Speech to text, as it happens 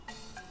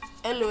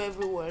Hello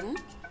everyone,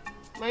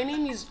 my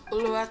name is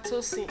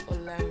Oluwatosin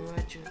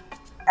Olaraju.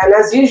 And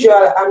as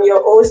usual, I'm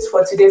your host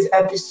for today's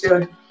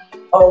episode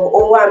of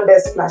Owambe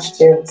Splash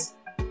Tunes.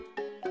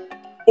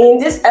 In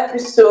this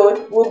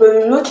episode, we'll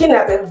be looking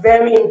at a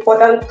very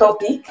important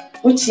topic,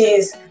 which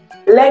is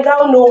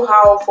legal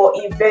know-how for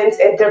event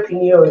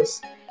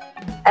entrepreneurs.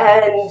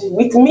 And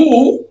with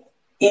me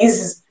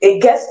is a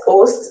guest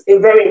host, a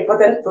very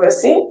important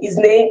person. His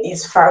name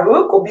is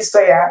Farouk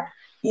Obisoya.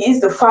 He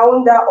is the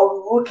founder of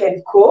Rook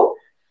 & Co.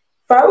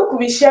 Farouk will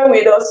be sharing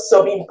with us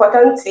some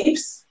important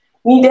tips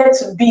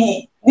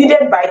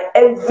needed by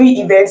every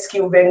event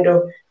skill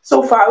vendor.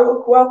 So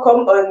Farouk,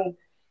 welcome on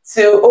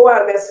to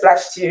OMS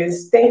Flash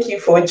Tunes. Thank you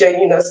for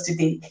joining us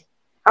today.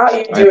 How are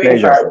you My doing,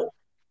 pleasure. Farouk?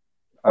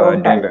 All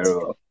Doing right. very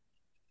well.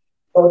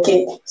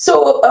 Okay.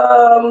 So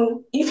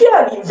if you're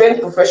an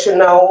event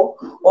professional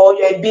or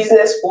you're a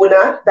business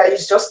owner that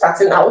is just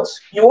starting out,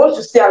 you want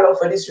to stay along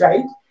for this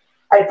ride.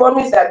 I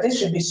promise that this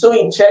should be so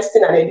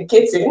interesting and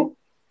educating,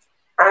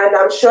 and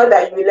I'm sure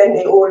that you will learn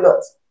a whole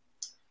lot.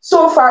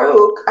 So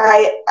Farouk,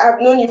 I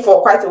have known you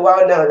for quite a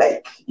while now,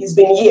 like it's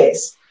been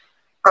years.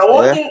 And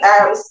one Yeah. thing I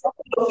am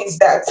certain of is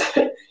that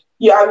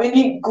you are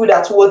really good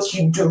at what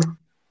you do.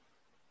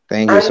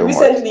 Thank you And so much.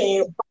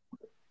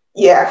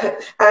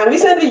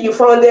 recently you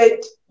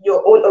founded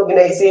your own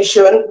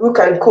organization, Rook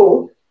and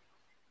Co.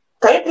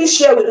 Can you please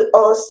share with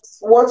us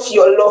what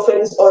your law firm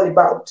is all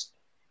about?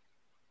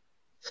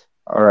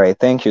 All right.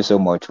 Thank you so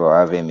much for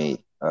having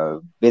me.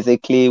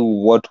 Basically,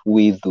 what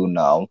we do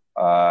now,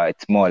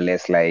 it's more or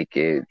less like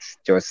it's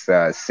just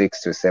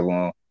 6 to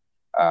 7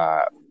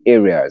 uh,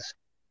 areas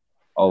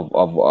of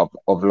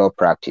law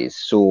practice.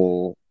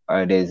 So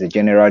there's a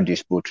general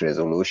dispute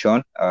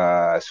resolution.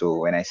 So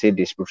when I say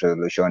dispute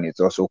resolution, it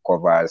also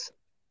covers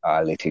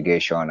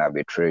litigation,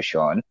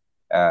 arbitration,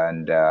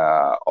 and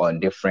on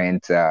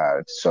different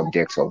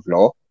subjects of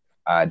law.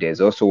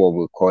 There's also what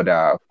we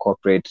call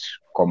corporate,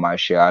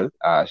 commercial,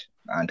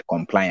 and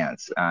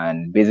compliance.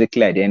 And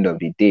basically, at the end of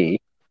the day,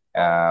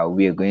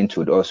 we are going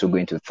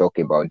to talk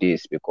about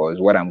this because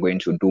what I'm going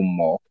to do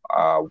more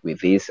with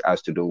this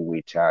has to do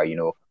with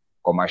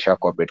commercial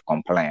corporate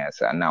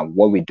compliance. And now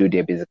what we do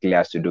there basically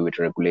has to do with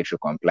regulatory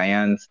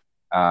compliance.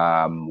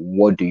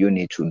 What do you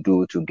need to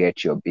do to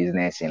get your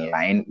business in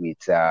line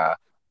with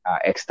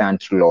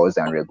extant laws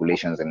and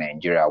regulations in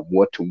Nigeria?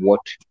 What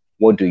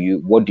do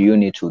you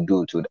need to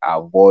do to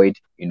avoid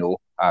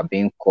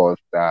being caught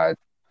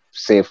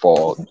say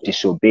for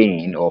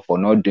disobeying or for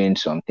not doing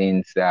some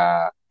things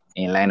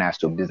in line as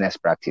to business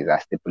practice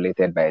as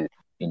stipulated by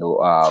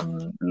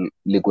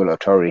legal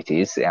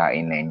authorities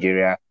in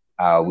Nigeria.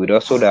 We'd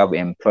also have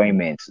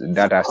employment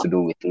that has to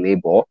do with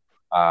labor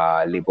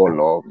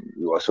law.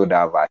 We also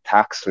have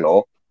tax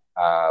law.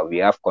 We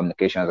have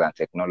communications and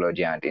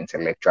technology and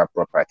intellectual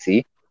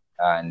property.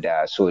 And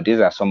so these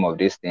are some of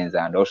these things,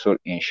 and also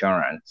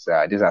insurance.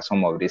 These are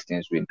some of these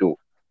things we do.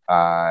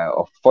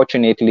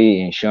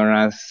 Unfortunately,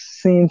 insurance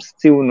seems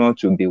still not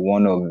to be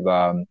one of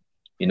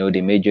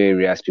the major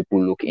areas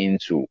people look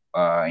into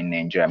in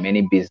Nigeria.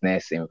 Many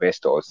business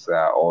investors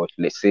or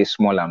let's say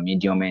small and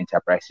medium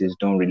enterprises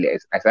don't really,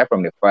 aside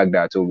from the fact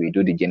that we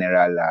do the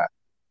general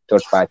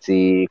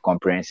third-party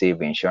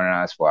comprehensive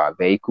insurance for our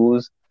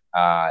vehicles.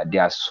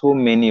 There are so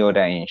many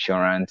other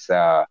insurance,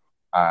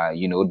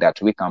 that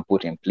we can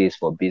put in place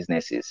for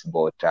businesses.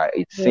 But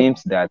it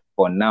seems that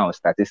for now,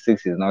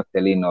 statistics is not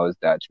telling us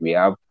that we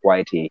have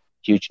quite a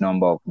huge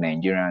number of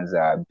Nigerians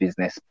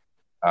business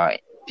uh,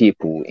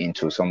 people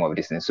into some of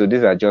these things. So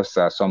these are just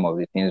some of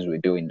the things we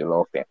do in the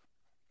law firm.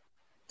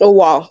 Oh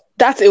wow,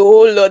 that's a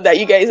whole lot that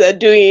you guys are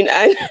doing,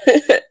 and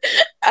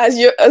as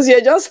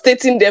you're just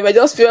stating them, I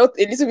just felt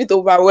a little bit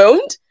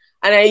overwhelmed,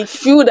 and I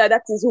feel that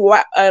that is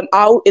what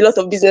how a lot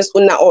of business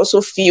owners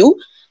also feel,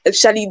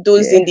 especially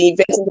those Yeah. in the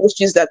event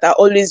industries that are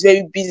always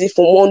very busy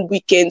from one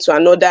weekend to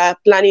another,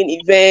 planning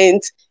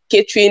events,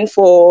 catering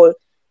for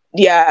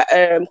their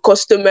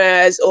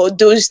customers, or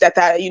those that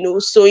are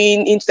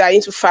sewing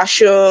into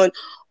fashion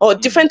or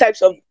Mm. different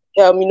types of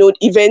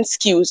event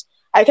skills.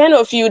 I kind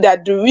of feel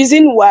that the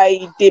reason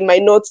why they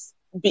might not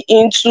be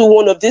into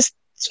one of these,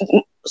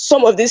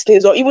 some of these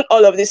things, or even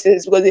all of these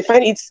things, because they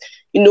find it's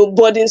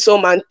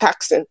burdensome and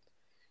taxing.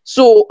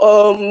 So,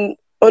 on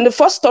the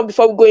first stop,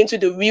 before we go into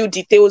the real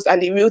details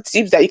and the real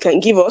tips that you can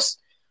give us,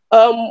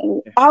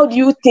 how do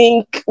you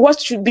think?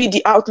 What should be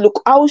the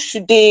outlook? How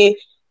should they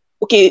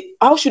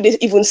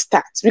even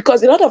start?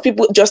 Because a lot of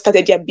people just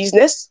started their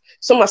business.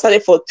 Some have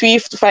started for 3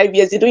 to 5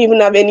 years. They don't even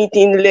have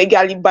anything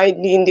legally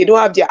binding. They don't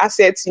have their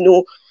assets,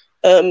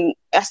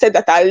 assets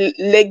that are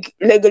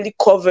legally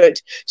covered.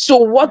 So,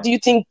 what Yeah. do you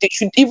think they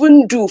should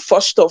even do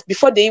first off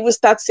before they even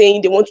start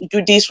saying they want to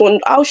do this one?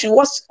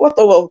 What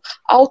of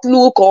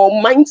outlook or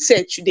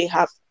mindset should they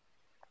have?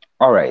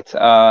 All right.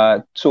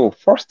 So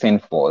first thing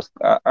first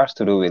has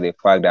to do with the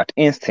fact that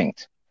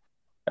instinct.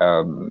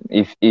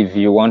 If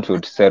you want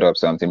to set up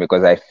something,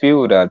 because I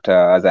feel that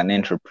as an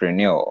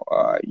entrepreneur,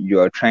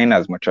 you are trying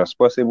as much as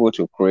possible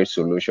to create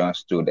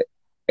solutions to the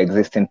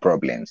existing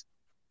problems.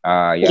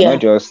 You're not Yeah.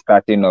 just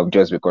starting up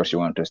just because you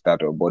want to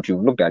start up, but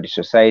you've looked at the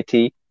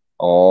society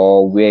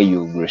or where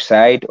you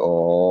reside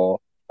or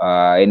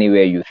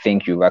anywhere you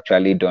think you've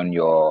actually done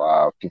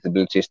your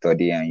feasibility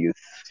study and you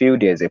feel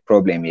there's a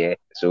problem here,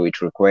 so it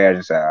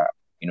requires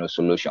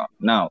solution.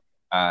 Now,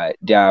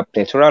 there are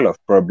plethora of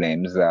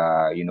problems,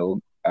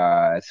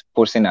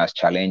 posing as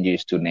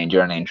challenges to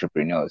Nigerian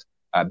entrepreneurs.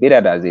 Be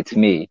that as it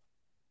may,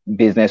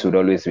 business would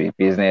always be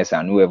business,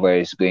 and whoever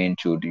is going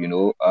to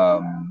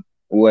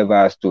whoever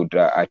has to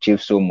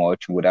achieve so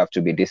much would have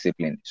to be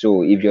disciplined.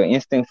 So if your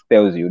instinct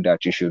tells you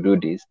that you should do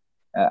this,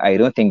 I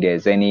don't think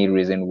there's any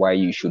reason why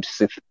you should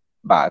sit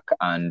back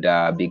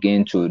and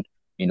begin to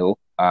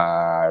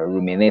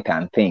ruminate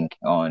and think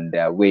on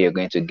where you're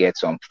going to get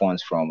some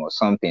funds from or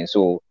something.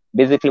 So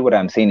basically what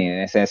I'm saying in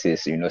essence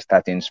is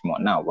starting small.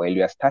 Now while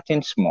you are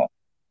starting small,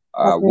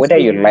 whether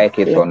you like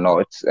it Yeah. or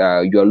not,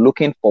 you're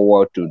looking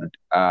forward to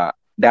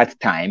that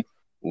time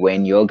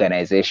when your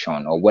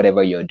organization or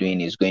whatever you're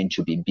doing is going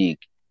to be big.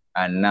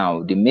 And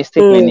now, the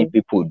mistake many Mm.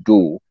 people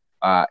do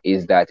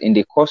is that in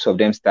the course of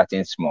them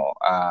starting small,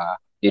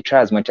 they try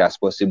as much as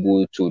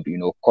possible to,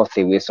 cut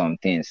away some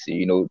things,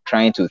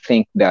 trying to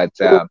think that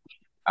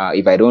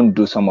if I don't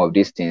do some of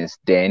these things,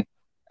 then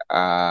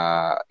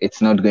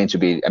it's not going to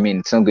be, I mean,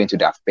 it's not going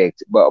to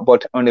affect,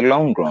 but on the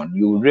long run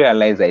you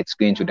realize that it's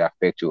going to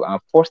affect you.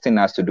 And first thing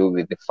has to do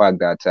with the fact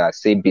that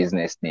say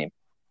business name.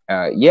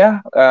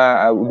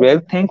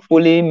 Well,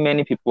 thankfully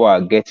many people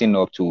are getting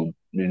up to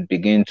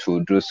begin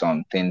to do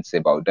some things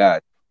about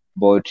that,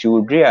 but you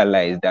would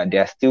realize that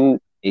there are still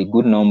a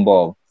good number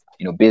of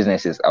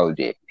businesses out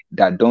there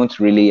that don't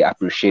really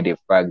appreciate the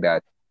fact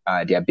that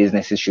their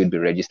businesses should be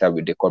registered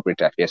with the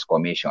Corporate Affairs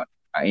Commission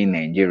in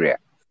Nigeria,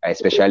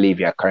 especially if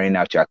you are carrying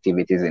out your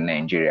activities in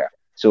Nigeria.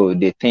 So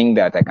they think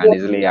that I can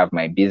easily have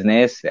my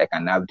business, I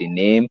can have the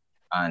name,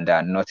 and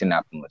nothing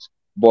happens.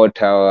 But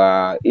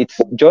it's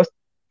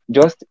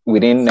just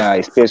within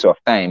a space of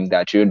time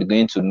that you're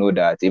going to know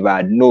that if I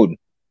had known,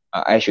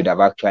 I should have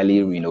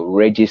actually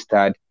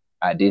registered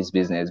this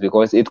business,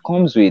 because it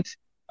comes with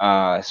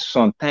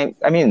sometimes,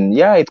 I mean,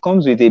 yeah, it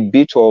comes with a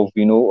bit of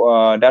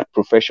that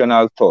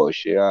professional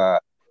touch.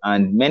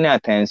 And many a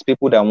times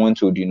people that want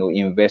to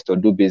invest or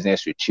do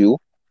business with you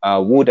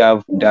would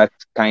have that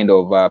kind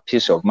of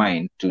peace of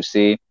mind to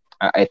say,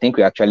 I think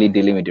we're actually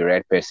dealing with the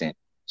right person.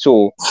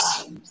 So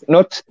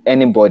not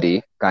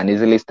anybody can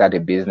easily start a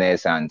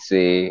business and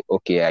say,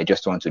 okay, I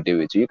just want to do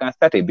it. You can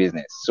start a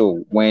business.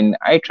 So when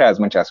I try as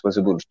much as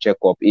possible to check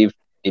up if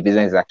a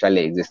business is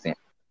actually existing,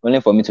 only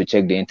for me to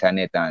check the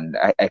internet, and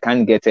I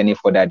can't get any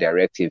further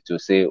directive to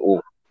say,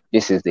 oh,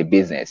 this is the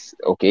business,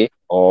 okay?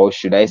 Or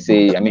should I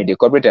say, I mean, the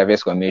Corporate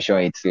Affairs Commission,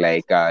 it's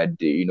like,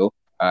 the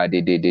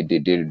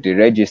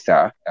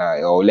register,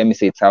 or let me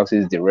say, it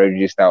houses the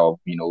register of,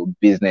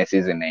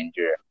 businesses in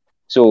Nigeria.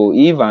 So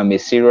if I'm a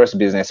serious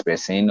business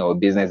person or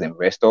business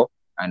investor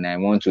and I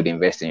want to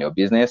invest in your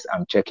business,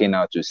 I'm checking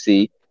out to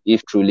see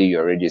if truly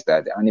you're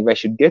registered. And if I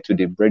should get to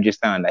the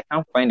register and I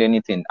can't find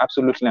anything,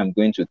 absolutely I'm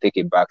going to take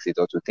a back seat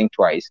or to think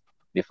twice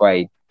before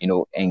I,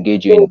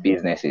 engage you in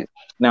businesses.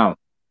 Now,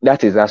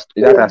 that has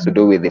to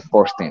do with the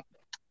first thing.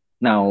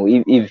 Now,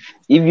 if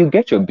you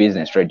get your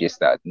business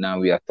registered, now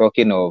we are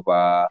talking of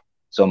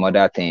some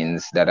other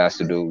things that has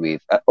to do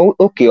with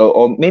okay,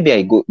 or maybe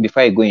I go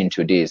before I go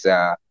into this.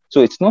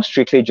 So it's not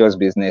strictly just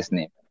business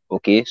name.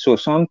 Okay, so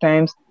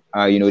sometimes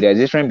there's a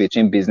difference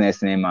between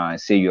business name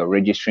and say you're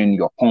registering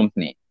your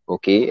company.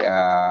 Okay,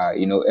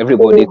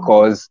 everybody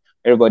calls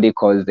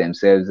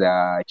themselves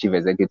chief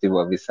executive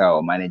officer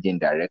or managing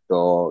director.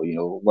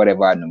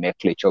 Whatever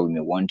nomenclature we may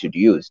want to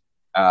use.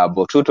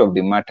 But truth of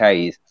the matter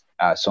is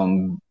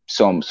some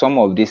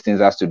of these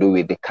things has to do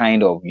with the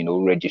kind of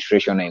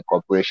registration and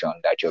incorporation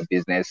that your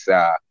business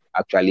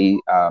actually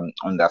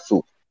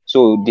undertook.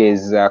 So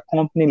there's a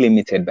company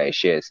limited by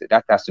shares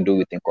that has to do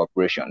with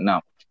incorporation.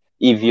 Now,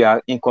 if you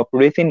are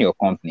incorporating your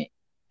company,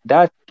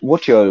 that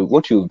what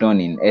you've done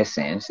in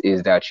essence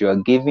is that you are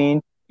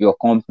giving your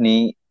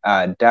company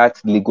that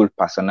legal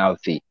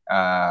personality.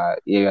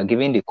 You are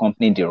giving the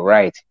company the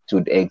right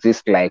to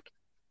exist like,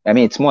 I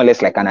mean, it's more or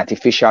less like an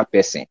artificial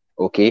person.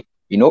 Okay,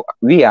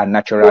 we are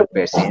natural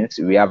persons,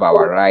 we have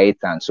our rights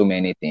and so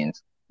many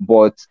things.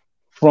 But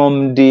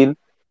from the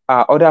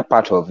other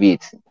part of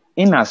it,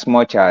 in as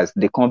much as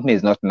the company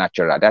is not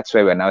natural, that's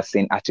why we're now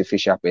saying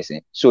artificial person.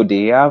 So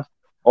they have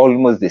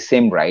almost the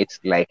same rights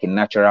like a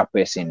natural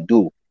person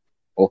do.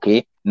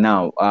 Okay,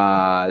 now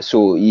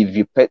so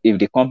if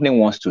the company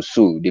wants to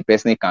sue, the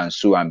person can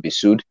sue and be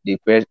sued. The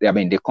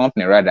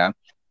company rather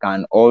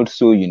can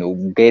also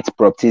get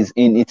properties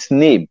in its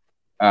name.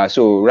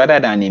 So rather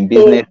than in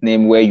business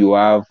name where you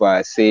have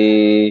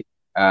say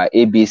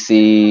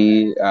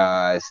ABC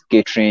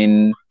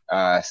catering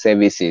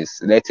services,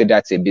 let's say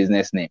that's a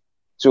business name.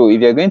 So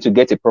if you're going to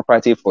get a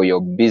property for your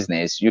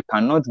business, you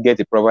cannot get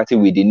a property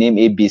with the name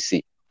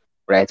ABC,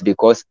 right?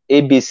 Because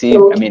ABC,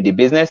 I mean, the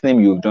business name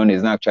you've done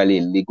is not actually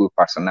a legal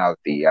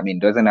personality. I mean,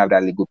 it doesn't have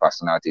that legal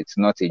personality. It's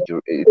not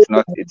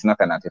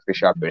an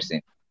artificial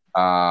person.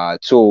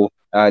 So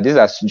these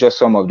are just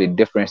some of the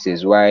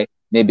differences why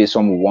Maybe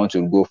some will want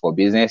to go for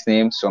business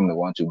name, some will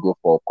want to go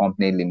for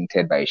company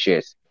limited by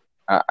shares.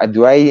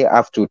 Do I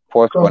have to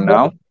pause for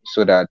now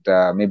so that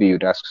maybe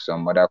you'd ask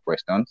some other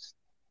questions?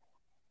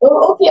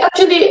 Oh, okay.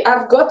 Actually,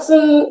 I've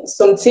gotten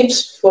some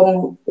tips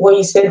from what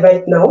you said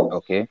right now.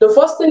 Okay. The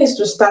first thing is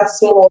to start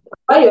small.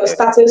 While you're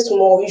starting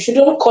small, you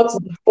shouldn't cut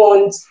the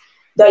funds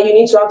that you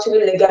need to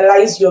actually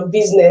legalize your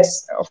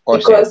business, Of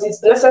course, because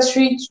it's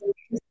necessary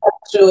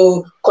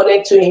to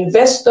connect to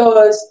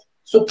investors,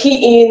 to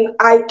key in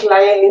high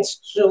clients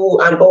to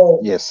and all.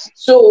 yes.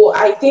 So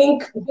I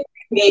think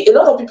a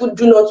lot of people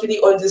do not really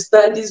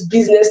understand this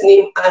business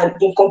name and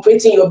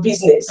incorporating your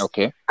business.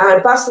 Okay.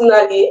 And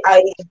personally,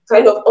 I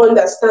kind of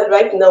understand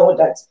right now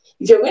that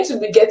if you're going to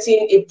be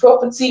getting a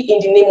property in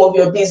the name of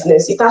your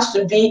business, it has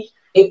to be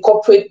a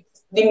corporation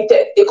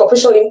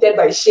limited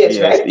by shares,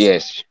 Yes, right?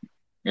 yes,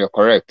 you're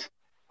correct.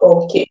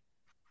 Okay.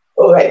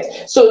 All right.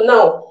 So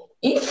now,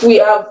 if we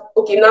have,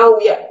 okay, now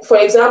we are, for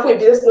example, a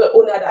business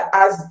owner that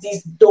has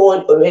this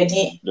done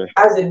already, Yes.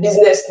 has a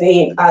business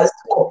name, has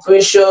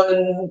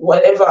corporation,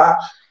 whatever,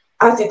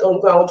 has it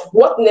on ground,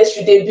 what next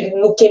should they be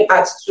looking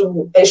at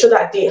to ensure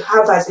that they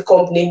have as a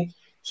company,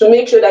 to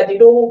make sure that they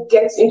don't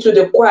get into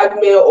the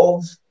quagmire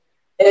of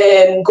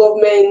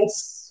government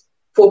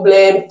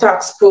problem,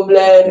 tax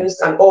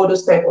problems, and all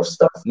those type of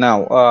stuff?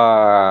 Now,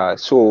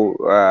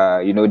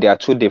 there are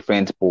two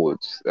different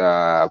poles,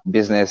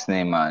 business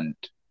name and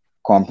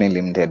company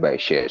limited by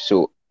shares.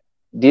 So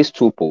these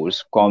two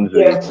poles comes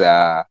with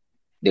Yeah.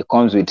 they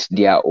comes with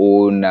their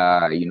own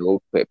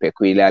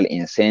peculiar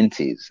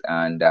incentives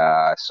and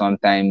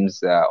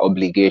sometimes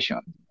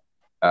obligations.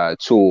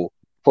 So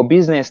for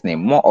business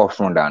name, more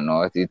often than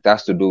not, it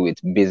has to do with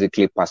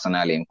basically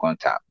personal income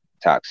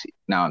tax.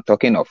 Now,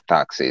 talking of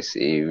taxes,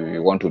 if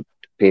you want to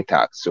pay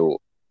tax, so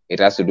it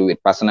has to do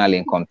with personal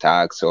income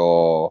tax,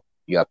 or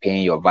you are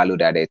paying your value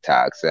added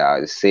tax.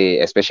 Say,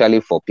 especially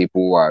for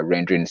people who are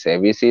rendering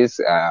services,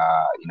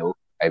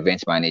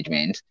 event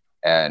management.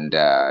 And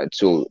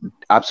so,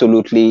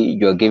 absolutely,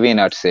 you're giving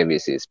out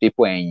services.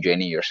 People are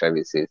enjoying your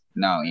services.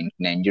 Now, in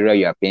Nigeria,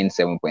 you are paying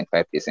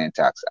 7.5%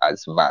 tax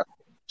as VAT.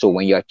 So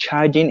when you're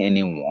charging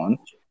anyone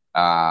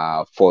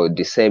for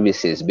the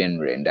services being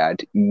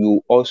rendered,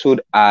 you also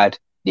add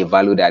the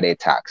value added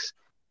tax.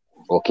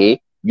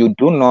 Okay, you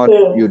do not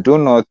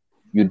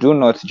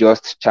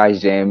just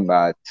charge them.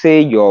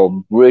 Say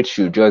your rate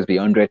should just be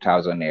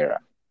 100,000 naira.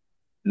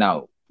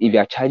 Now, if you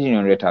are charging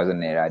 100,000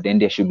 naira, then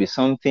there should be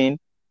something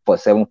for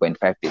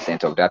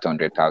 7.5% of that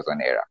 100,000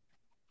 naira.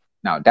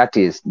 Now, that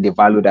is the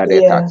value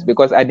added Yeah. tax.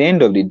 Because at the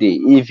end of the day,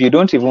 if you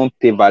don't even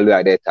pay value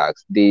added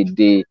tax,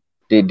 the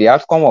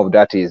outcome of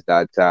that is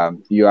that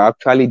you are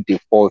actually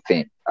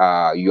defaulting.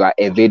 You are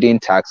evading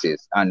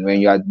taxes. And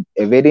when you are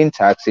evading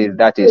taxes,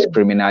 that is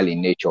criminal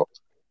in nature.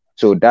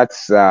 So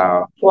that's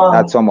Wow.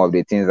 some of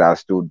the things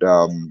as to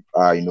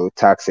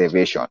tax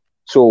evasion.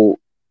 So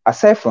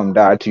aside from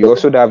that, you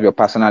also have your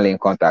personal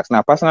income tax.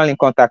 Now, personal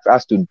income tax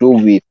has to do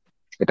with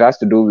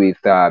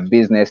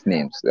business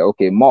names.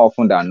 Okay, more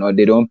often than not,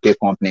 they don't pay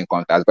company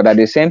income tax, but at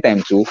the same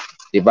time too,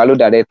 the value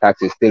added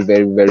tax is still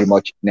very, very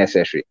much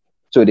necessary.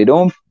 So they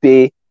don't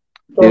pay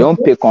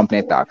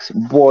company tax,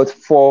 but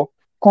for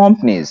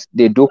companies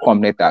they do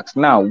company tax.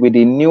 Now with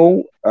the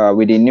new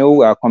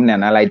Company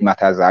and Allied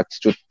Matters Act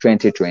to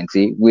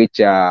 2020, which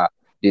the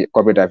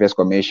Corporate Affairs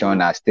Commission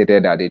has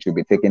stated that it will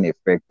be taking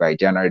effect by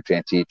January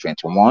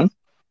 2021.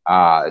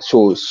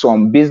 So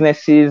some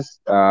businesses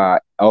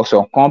or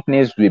some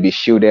companies will be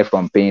shielded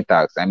from paying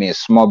tax. I mean,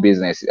 small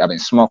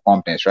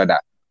companies rather,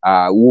 there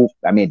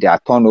are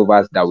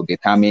turnovers that will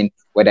determine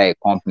whether a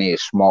company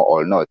is small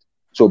or not.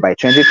 So by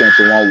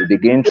 2021, we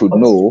begin to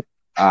know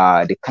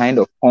the kind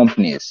of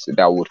companies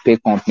that would pay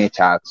company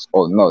tax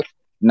or not.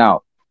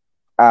 Now,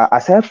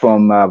 aside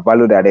from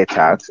value added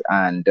tax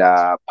and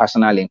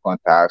personal income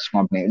tax,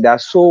 company, there are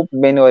so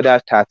many other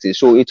taxes.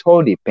 So it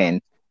all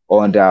depends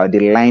on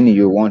the line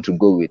you want to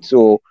go with.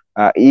 So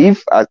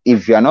if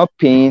you are not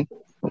paying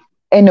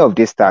any of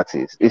these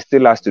taxes, it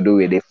still has to do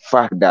with the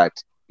fact that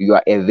you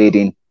are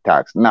evading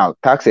tax. Now,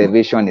 tax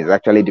evasion is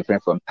actually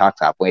different from tax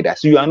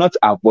avoidance. So you are not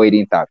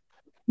avoiding tax.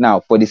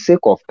 Now, for the sake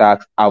of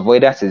tax,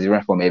 avoidance is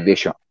different from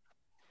evasion.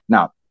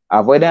 Now,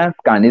 avoidance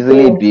can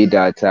easily be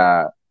that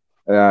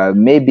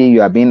maybe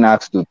you are being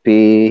asked to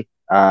pay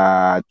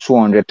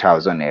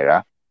 200,000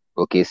 naira.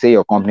 Okay, say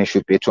your company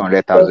should pay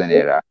 200,000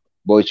 naira,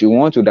 but you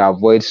want to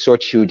avoid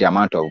such huge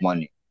amount of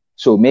money.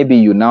 So maybe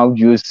you now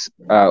use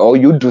or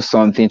you do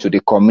something to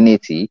the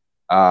community,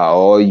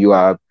 or you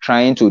are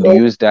trying to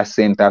use that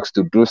same tax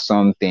to do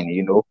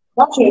something,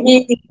 What should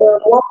be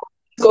what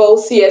we call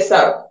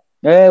CSR?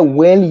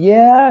 Well,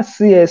 yeah,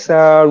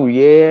 CSR,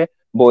 yeah,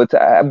 but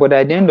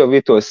at the end of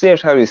it all,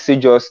 CSR is still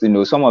just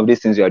some of these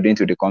things you are doing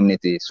to the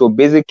community. So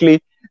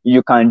basically,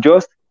 you can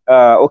just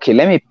okay.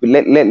 Let me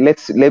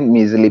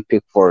easily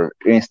pick for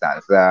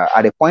instance.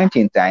 At a point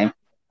in time,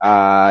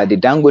 the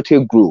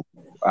Dangote Group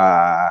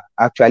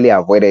actually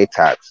avoided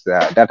tax.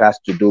 That has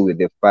to do with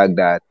the fact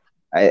that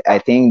I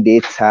think they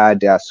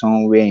had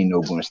somewhere in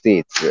Ogun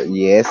State.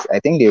 Yes,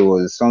 I think there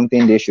was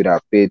something they should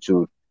have paid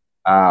to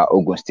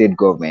Ogun State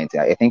government,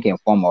 I think in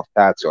form of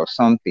tax or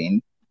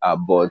something.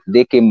 But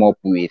they came up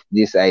with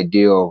this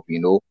idea of,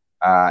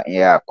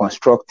 yeah,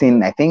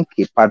 constructing, I think,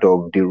 a part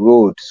of the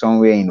road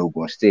somewhere in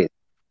Ogun State.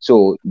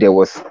 So there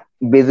was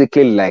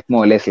basically like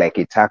more or less like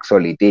a tax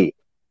holiday.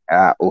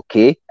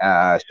 Okay.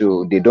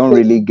 So they don't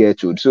really get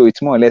to. So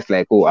it's more or less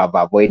like, oh, I've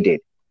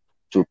avoided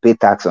to pay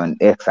tax on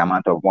X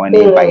amount of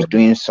money by Mm,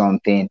 doing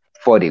something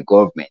for the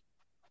government.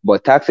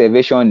 But tax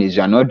evasion is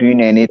you're not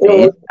doing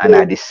anything, and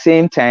okay. at the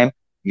same time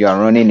you are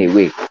running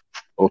away.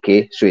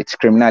 Okay, so it's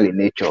criminal in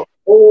nature.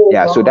 Oh,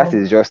 Yeah, so that wow.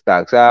 is just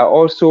tax.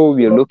 Also,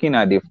 we're looking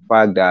at the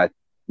fact that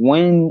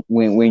when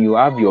you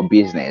have your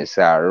business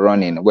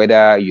running,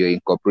 whether you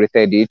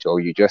incorporated it or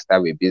you just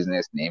have a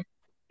business name,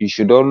 you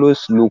should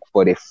always look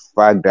for the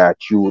fact that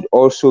you would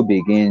also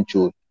begin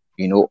to,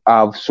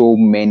 have so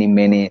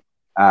many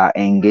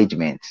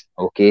engagements.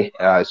 Okay,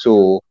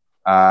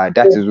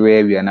 that is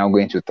where we are now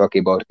going to talk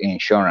about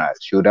insurance.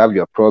 You should have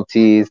your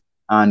properties,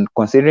 and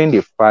considering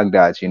the fact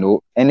that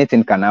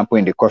anything can happen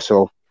in the course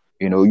of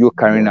you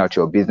carrying out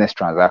your business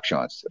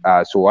transactions.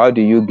 So how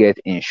do you get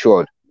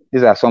insured?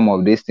 These are some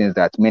of these things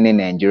that many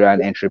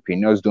Nigerian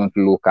entrepreneurs don't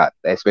look at,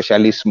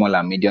 especially small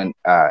and medium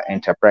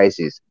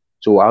enterprises.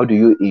 So how do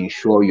you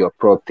insure your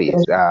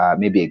properties,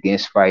 maybe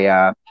against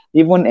fire,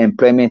 even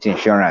employment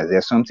insurance?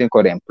 There's something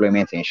called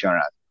employment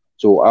insurance.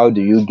 So how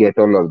do you get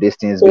all of these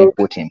things being Okay.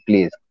 put in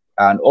place?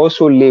 And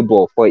also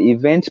labor for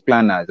event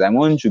planners. I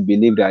want to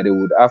believe that they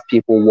would have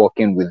people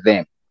working with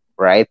them,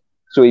 right?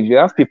 So if you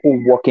have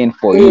people working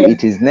for you, Yeah.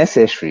 it is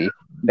necessary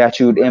that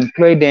you would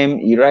employ them,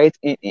 right,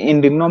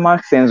 in the normal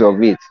sense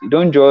of it. You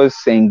don't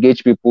just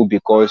engage people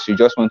because you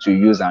just want to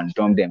use and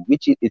dump them,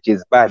 which it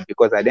is bad,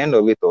 because at the end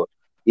of it all,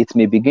 it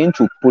may begin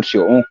to put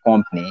your own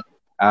company,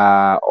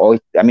 or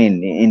I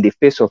mean, in the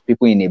face of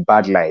people in a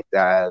bad light,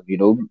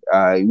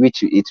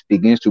 which it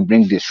begins to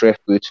bring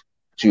disrepute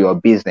to your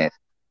business.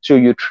 So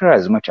you try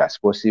as much as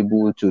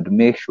possible to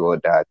make sure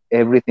that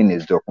everything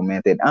is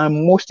documented,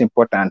 and most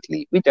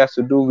importantly, which has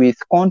to do with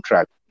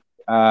contract.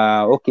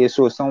 Okay,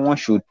 so someone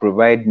should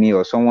provide me,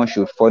 or someone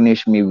should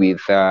furnish me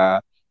with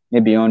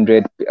maybe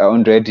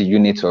 100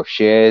 units of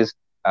shares,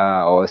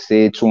 or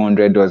say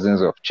 200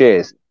 dozens of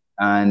chairs,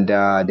 and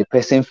the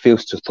person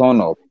fails to turn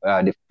up,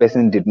 the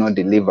person did not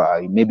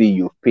deliver, maybe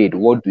you paid,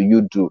 what do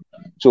you do?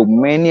 So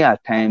many a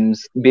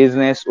times,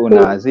 business Mm,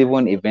 owners,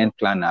 even event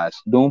planners,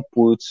 don't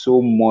put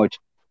so much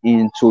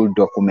into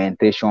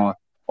documentation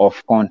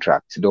of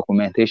contracts,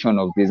 documentation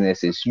of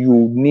businesses.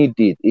 You need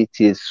it. It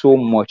is so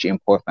much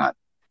important.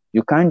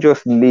 You can't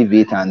just leave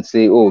it and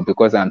say, oh,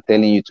 because I'm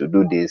telling you to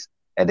do this,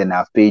 and then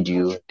I've paid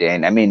you.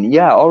 Then, I mean,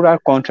 yeah, oral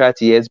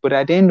contract, yes, but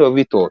at the end of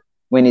it all,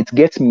 when it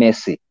gets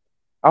messy,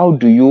 how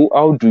do you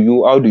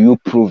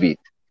prove it?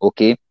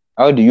 Okay,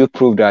 how do you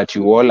prove that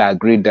you all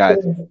agree that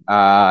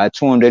mm,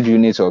 200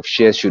 units of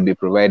shares should be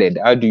provided?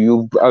 How do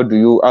you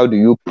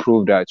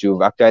prove that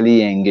you've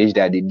actually engaged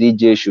that the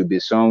DJ should be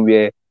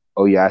somewhere,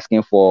 or you're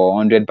asking for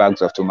 100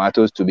 bags of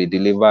tomatoes to be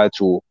delivered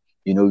to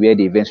where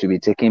the event should be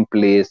taking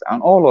place,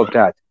 and all of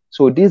that?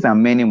 So these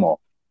and many more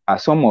are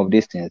some of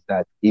these things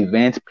that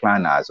event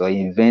planners or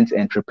event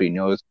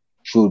entrepreneurs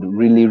should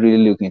really,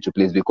 really look into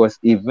place, because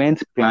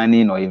event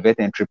planning or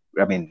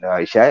I mean,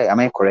 am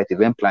I correct?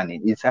 Event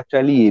planning is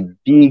actually a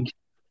big,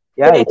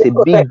 yeah, yeah, it's a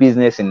big correct.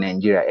 business in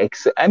Nigeria.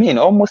 I mean,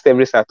 almost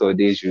every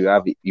Saturdays you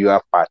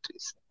have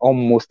parties.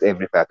 Almost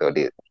every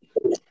Saturday.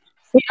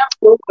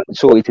 Yeah.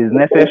 So it is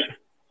necessary.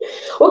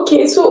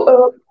 Okay,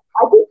 so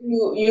I think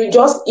you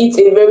just hit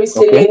a very Okay.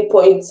 salient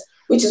point,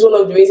 which is one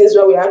of the reasons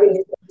why we're having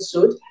this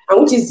episode,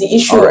 and which is the All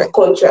issue right. of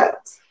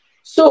contract.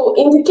 So,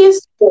 in the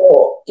case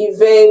for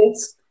event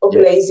Yes.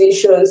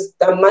 organizations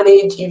that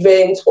manage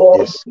events or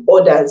Yes.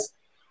 others,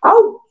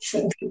 how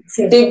should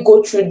they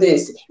go through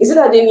this? Is it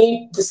that they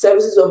need the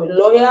services of a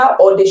lawyer,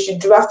 or they should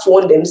draft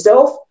one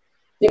themselves?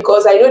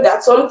 Because I know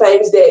that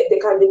sometimes there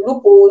can be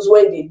loopholes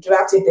when they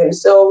draft it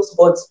themselves,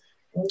 but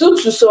due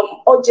to some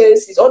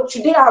urgencies, or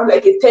should they have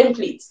like a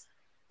template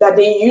that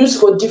they use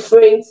for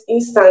different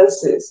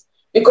instances?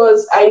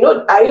 Because I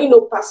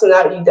know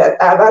personally that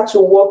I've had to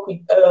work with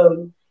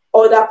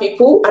other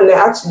people, and I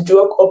had to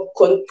draw up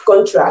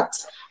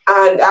contracts,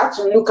 and I had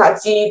to look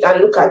at it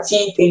and look at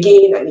it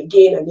again and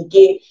again and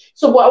again.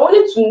 So, but I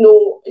wanted to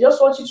know, I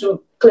just want you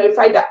to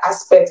clarify that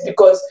aspect,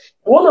 because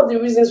one of the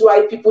reasons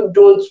why people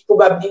don't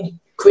probably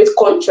create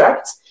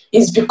contracts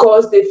is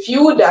because they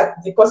feel that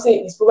the person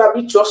is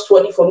probably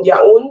trustworthy from their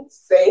own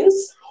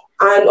sense,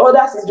 and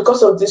others is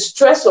because of the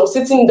stress of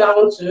sitting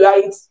down to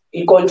write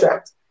a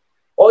contract,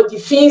 or the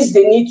fees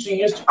they need to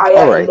use to All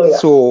hire a right. lawyer.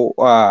 So,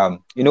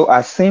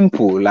 as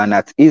simple and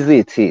as easy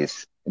it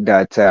is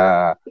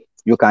that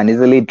you can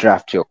easily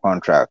draft your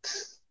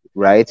contracts,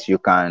 right? You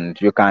can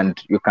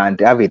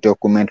have a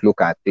document,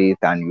 look at it,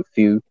 and you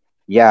feel,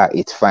 yeah,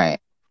 it's fine.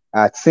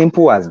 As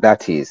simple as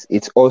that is,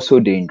 it's also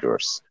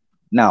dangerous.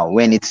 Now,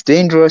 when it's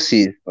dangerous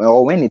is,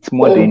 or when it's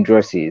more Mm,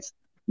 dangerous is,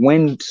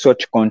 when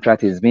such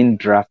contract is being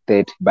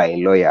drafted by a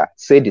lawyer.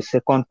 Say the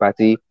second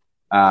party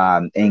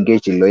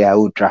engaged a lawyer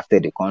who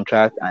drafted the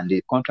contract, and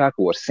the contract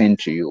was sent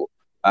to you.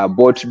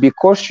 But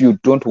because you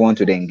don't want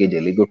to engage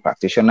a legal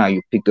practitioner,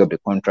 you picked up the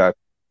contract.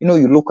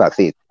 You look at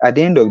it. At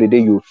the end of the day,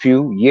 you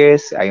feel,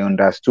 yes, I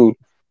understood.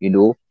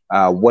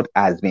 What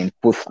has been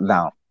put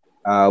down.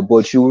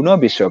 But you will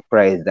not be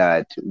surprised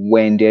that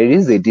when there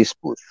is a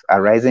dispute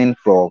arising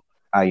from,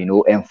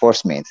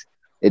 enforcement,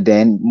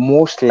 then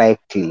most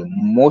likely,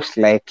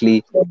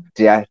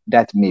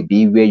 that may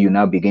be where you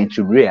now begin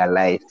to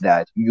realize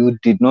that you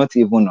did not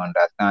even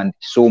understand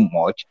so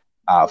much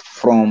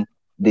from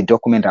the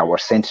document that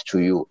was sent to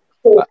you.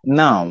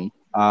 Now,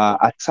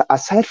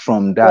 aside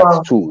from that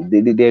Wow. too,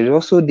 there is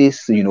also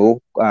this,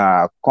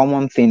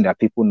 common thing that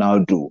people now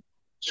do.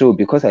 So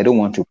because I don't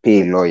want to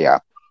pay a lawyer,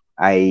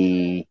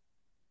 I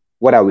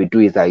what I will do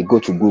is I go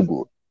to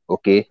Google.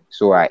 Okay,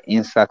 so I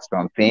insert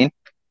something,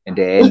 and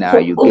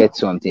then you get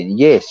something.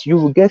 Yes, you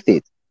will get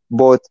it,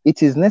 but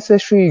it is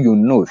necessary you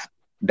note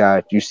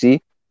that, you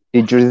see,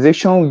 the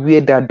jurisdiction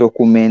where that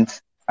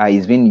document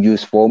is being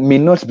used for may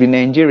not be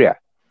Nigeria.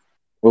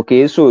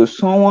 Okay, so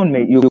someone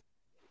may you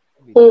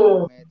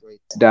Hmm.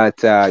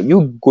 that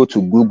you go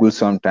to Google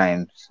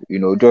sometimes,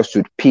 just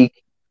to pick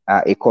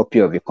a copy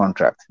of the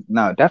contract.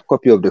 Now, that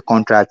copy of the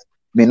contract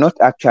may not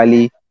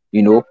actually,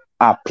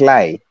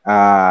 apply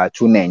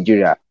to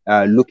Nigeria,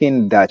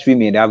 looking that we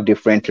may have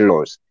different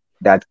laws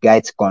that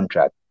guides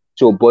contract.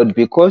 So, but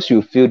because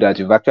you feel that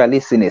you've actually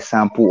seen a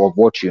sample of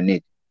what you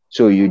need,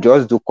 so you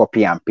just do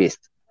copy and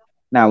paste.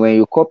 Now, when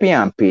you copy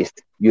and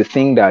paste, you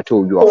think that,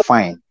 oh, you're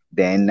fine.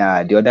 Then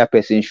the other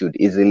person should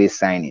easily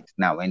sign it.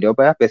 Now, when the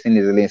other person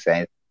easily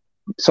signs,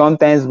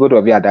 sometimes both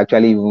of you had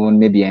actually even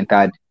maybe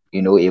entered,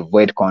 a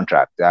void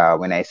contract.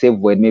 When I say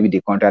void, maybe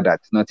the contract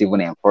that's not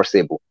even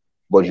enforceable,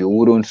 but you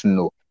wouldn't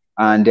know.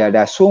 And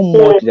there's so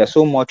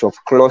much of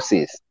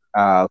clauses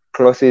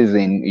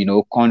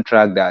in,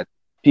 contract that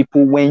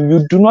people, when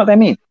you do not, I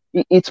mean,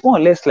 it's more or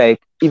less like,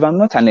 if I'm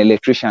not an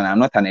electrician, I'm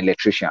not an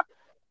electrician.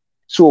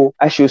 So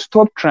I should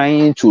stop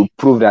trying to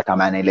prove that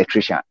I'm an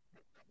electrician.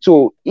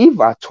 So if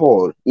at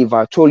all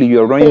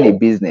you're running a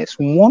business,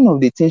 one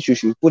of the things you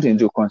should put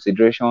into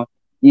consideration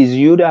is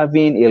you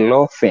having a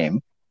law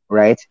firm,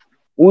 right,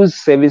 whose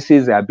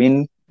services have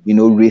been,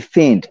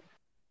 retained,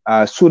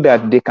 so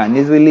that they can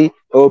easily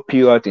help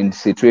you out in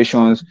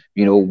situations,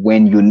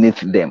 when you need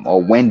them,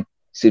 or when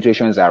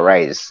situations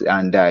arise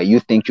and you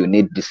think you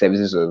need the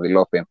services of the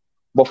law firm.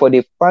 But for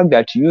the fact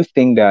that you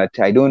think that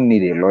I don't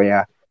need a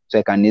lawyer, so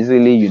I can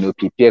easily,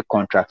 prepare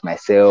contracts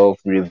myself,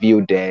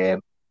 review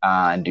them,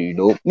 and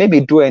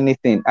maybe do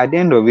anything. At the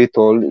end of it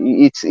all,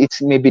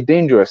 it's maybe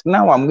dangerous.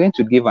 Now I'm going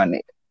to give an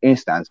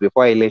instance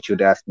before I let you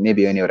ask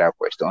maybe any other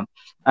question.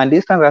 And this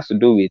instance has to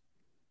do with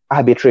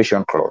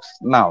arbitration clause.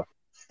 Now,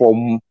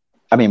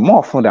 I mean, more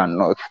often than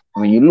not,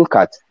 when you look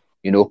at,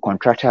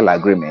 contractual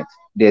agreements,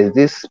 there's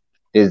this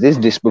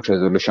dispute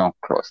resolution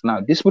clause. Now,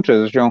 dispute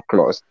resolution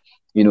clause,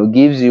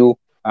 gives you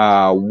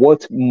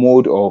what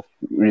mode of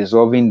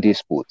resolving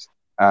disputes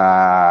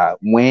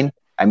when,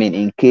 I mean,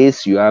 in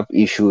case you have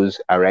issues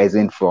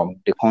arising from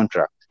the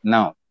contract.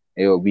 Now,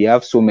 we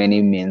have so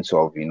many means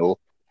of,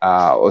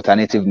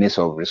 alternative means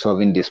of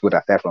resolving dispute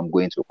aside from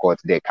going to court.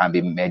 There can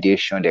be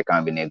mediation, there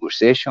can be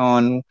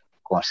negotiation,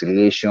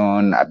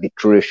 conciliation,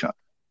 arbitration.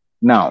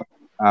 Now,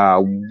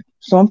 uh,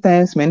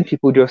 sometimes many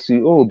people just say,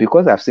 oh,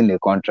 because I've seen the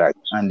contract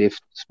and they've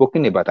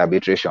spoken about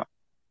arbitration,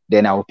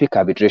 then I will pick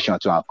arbitration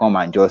to come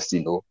and just,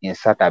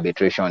 insert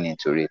arbitration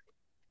into it.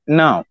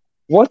 Now,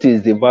 what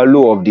is the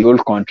value of the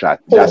old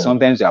contract that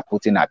sometimes you are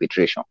putting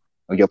arbitration,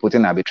 or you're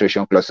putting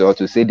arbitration clause, or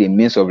to say the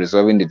means of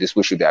resolving the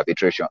dispute should be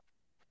arbitration?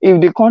 If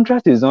the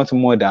contract is not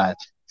more than,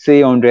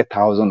 say,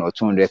 100,000 or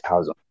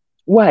 200,000,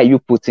 why are you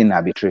putting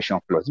arbitration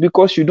clause?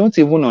 Because you don't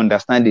even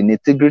understand the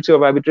nitty-gritty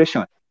of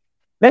arbitration.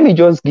 Let me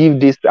just give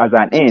this as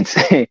an end.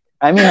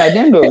 I mean, at the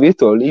end of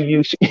it all,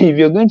 if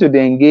you're going to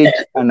engage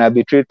an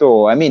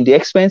arbitrator, I mean, the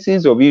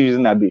expenses of you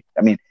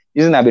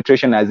using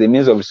arbitration as a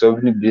means of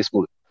resolving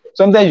dispute,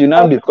 sometimes you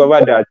now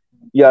discover that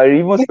you are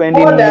even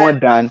spending More more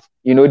than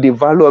than, the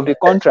value of the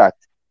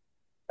contract.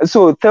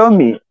 So tell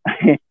me,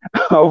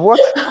 of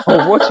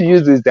what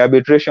use is the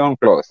arbitration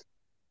clause?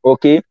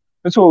 Okay.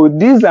 So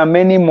these are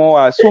many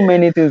more, so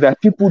many things that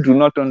people do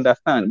not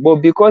understand. But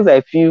because I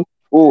feel,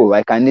 oh,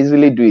 I can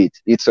easily do it,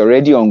 it's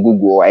already on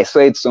Google, or I saw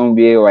it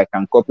somewhere, or I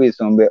can copy it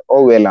somewhere,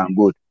 all well and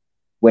good.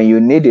 When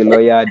you need a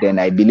lawyer, then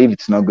I believe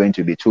it's not going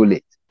to be too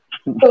late.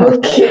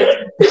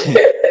 okay.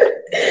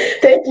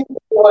 Thank you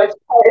so much.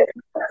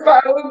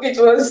 I hope this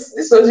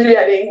was really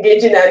an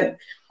engaging and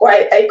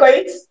quite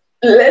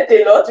learned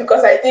a lot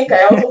because I think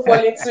I also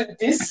fall into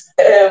this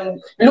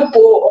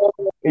loophole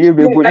of You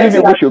people, you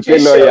writing people should pay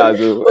arbitration. lawyers.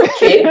 Oh.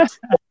 Okay.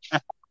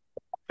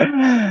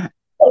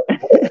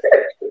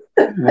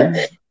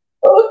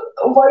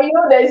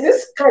 But there's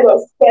this kind of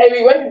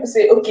scary when people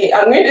say, okay,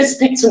 I'm going to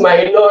speak to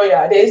my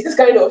lawyer. There's this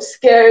kind of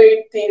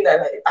scary thing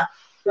that like,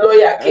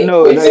 lawyer, okay,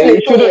 No, no, wait till they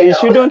it pay shouldn't. you It now.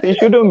 shouldn't. It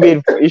shouldn't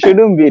be. It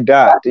shouldn't be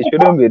that. It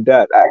shouldn't be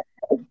that.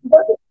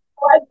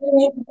 Why do you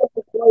need to get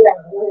a lawyer?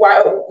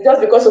 Why, just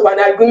because of an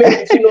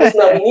agreement between us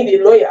now, we need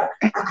a lawyer.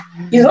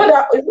 It's not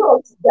that. It's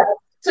not that.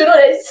 So So,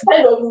 there's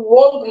kind of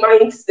wrong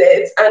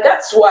mindset, and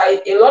that's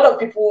why a lot of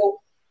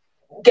people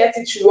get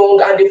it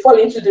wrong and they fall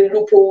into the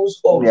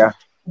loopholes of Yeah.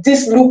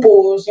 these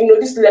loopholes,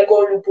 these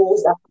Lego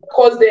loopholes that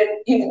cause them,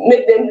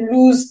 make them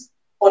lose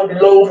on the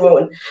long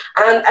run.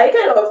 And I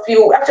kind of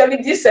feel actually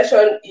this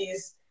session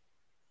is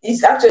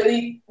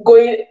actually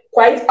going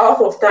quite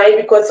out of time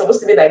because it's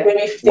supposed to be like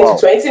maybe 15 to Wow.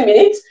 20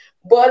 minutes.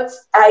 But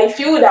I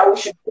feel that we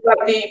should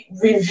probably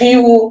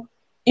review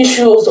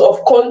issues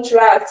of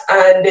contracts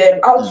and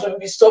how to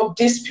resolve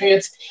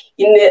disputes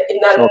in Okay.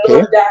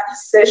 another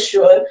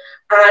session.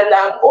 And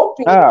I'm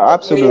hoping you will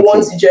want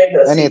Absolutely. to join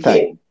us Anytime.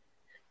 again.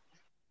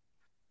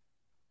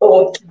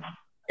 Oh,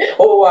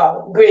 oh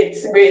wow, great,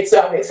 great.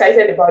 So I'm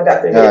excited about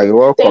that Yeah, already.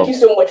 you're Thank you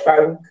welcome. so much,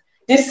 Farouk.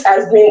 This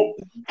has been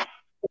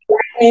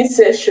a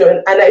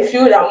session, and I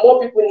feel that more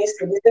people need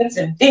to listen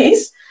to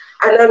this.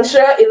 And I'm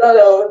sure a lot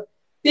of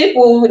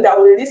people that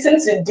will listen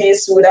to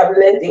this would have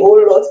learned a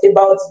whole lot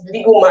about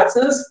legal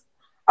matters,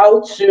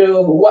 how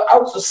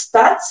to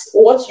start,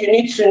 what you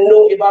need to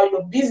know about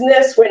your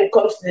business when it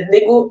comes to the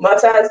legal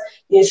matters,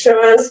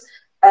 insurance,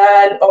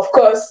 and of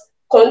course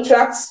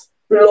contracts,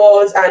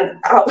 laws, and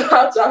how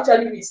to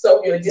actually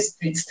resolve your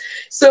disputes.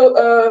 So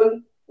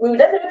we will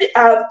definitely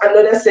have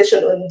another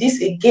session on this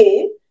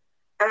again.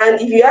 And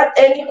if you have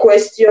any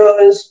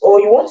questions or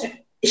you want to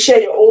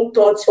share your own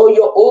thoughts or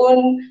your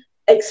own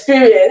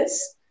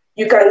experience,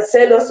 you can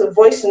send us a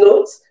voice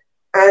note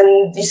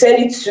and you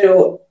send it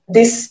to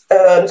this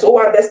to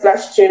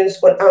owambe/tunes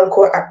on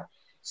Anchor app.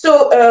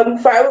 So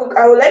Farouk,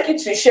 I would like you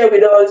to share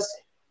with us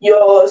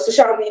your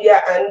social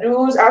media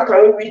handles. How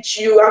can we reach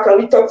you? How can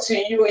we talk to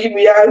you if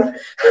we have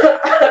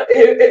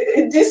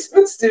a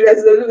dispute to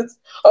resolve,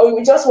 or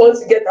we just want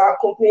to get our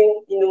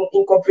company,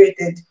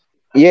 incorporated?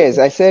 Yes,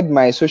 I said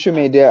my social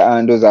media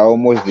handles are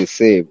almost the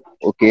same.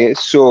 Okay,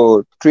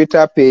 so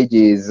Twitter page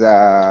is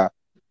at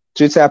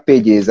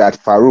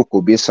Farouk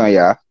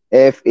Obisanya,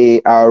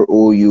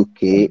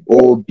 FAROUK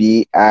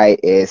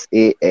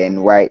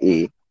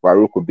OBISANYA,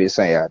 Farouk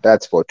Obisanya.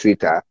 That's for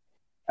Twitter.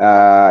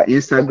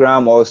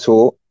 Instagram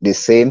also the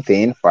same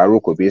thing,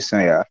 Farouk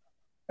Obisanya.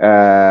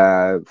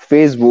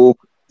 Facebook,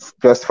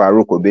 just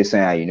Farouk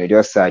Obisanya,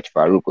 just search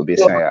Farouk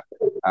Obisanya.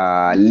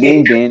 Okay.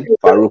 LinkedIn,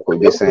 Farouk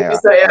Obisanya.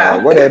 So yeah.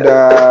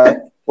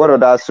 What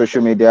other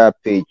social media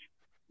page?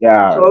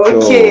 Yeah, so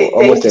Okay, thank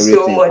almost you so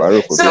everything much.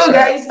 Farouk So Obisanya.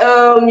 guys,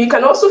 you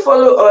can also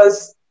follow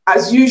us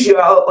as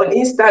usual on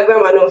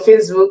Instagram and on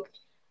Facebook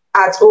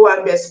at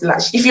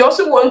owambe/. If you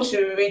also want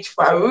to reach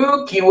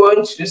Farouk, you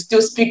want to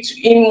still speak to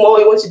him more,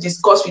 you want to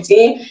discuss with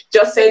him,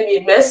 just send me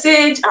a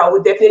message. I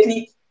will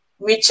definitely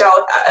reach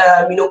out,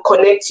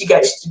 connect you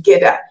guys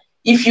together.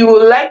 If you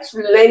would like to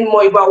learn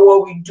more about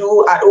what we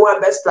do at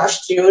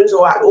owambe/tunes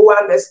or at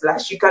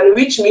owambe/, you can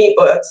reach me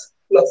at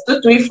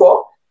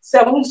 +234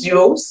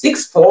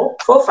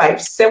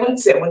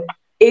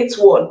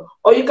 7064457781,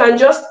 or you can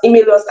just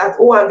email us at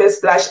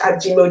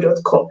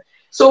owambe/@gmail.com.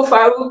 So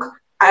Farouk,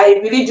 I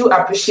really do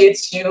appreciate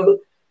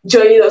you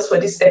joining us for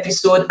this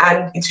episode,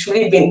 and it's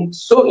really been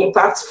so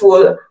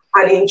impactful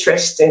and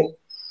interesting.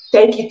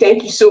 Thank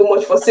you so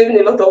much for saving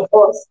a lot of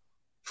us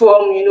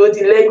from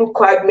the legal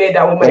quagmire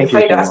that we might Thank you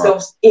find so much.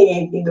 ourselves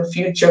in the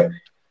future.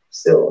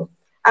 So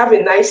have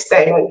a nice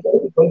time and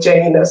thank you for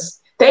joining us.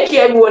 Thank you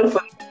everyone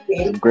for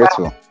listening. I'm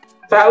grateful.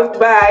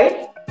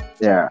 Bye.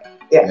 Yeah.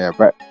 Yeah. Yeah.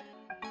 Bye.